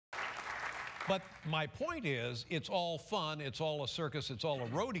But my point is, it's all fun, it's all a circus, it's all a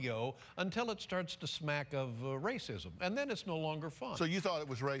rodeo until it starts to smack of racism. And then it's no longer fun. So you thought it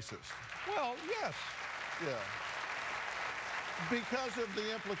was racist? Well, yes. Yeah. Because of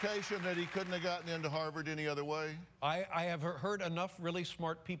the implication that he couldn't have gotten into Harvard any other way? I have heard enough really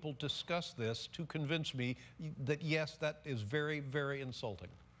smart people discuss this to convince me that, yes, that is very, very insulting.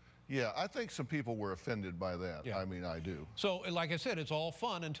 Yeah, I think some people were offended by that. Yeah. I mean, I do. So, like I said, it's all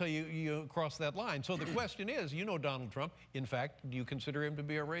fun until you cross that line. So the question is, you know Donald Trump. In fact, do you consider him to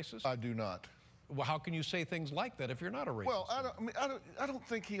be a racist? I do not. Well, how can you say things like that if you're not a racist? Well, I don't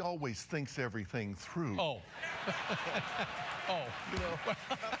think he always thinks everything through. Oh. Oh. You know,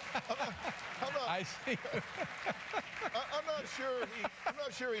 I see. I'm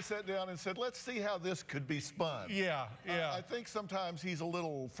not sure he sat down and said, let's see how this could be spun. Yeah, yeah. I think sometimes he's a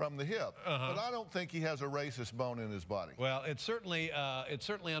little from the hip, but I don't think he has a racist bone in his body. Well, it's certainly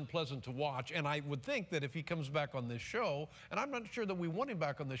unpleasant to watch, and I would think that if he comes back on this show, and I'm not sure that we want him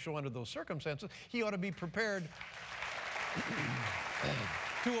back on this show under those circumstances, he ought to be prepared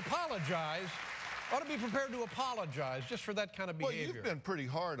to apologize. Ought to be prepared to apologize just for that kind of behavior. Well, you've been pretty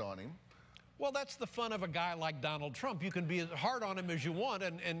hard on him. Well, that's the fun of a guy like Donald Trump. You can be as hard on him as you want,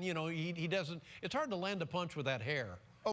 and you know, he doesn't, it's hard to land a punch with that hair.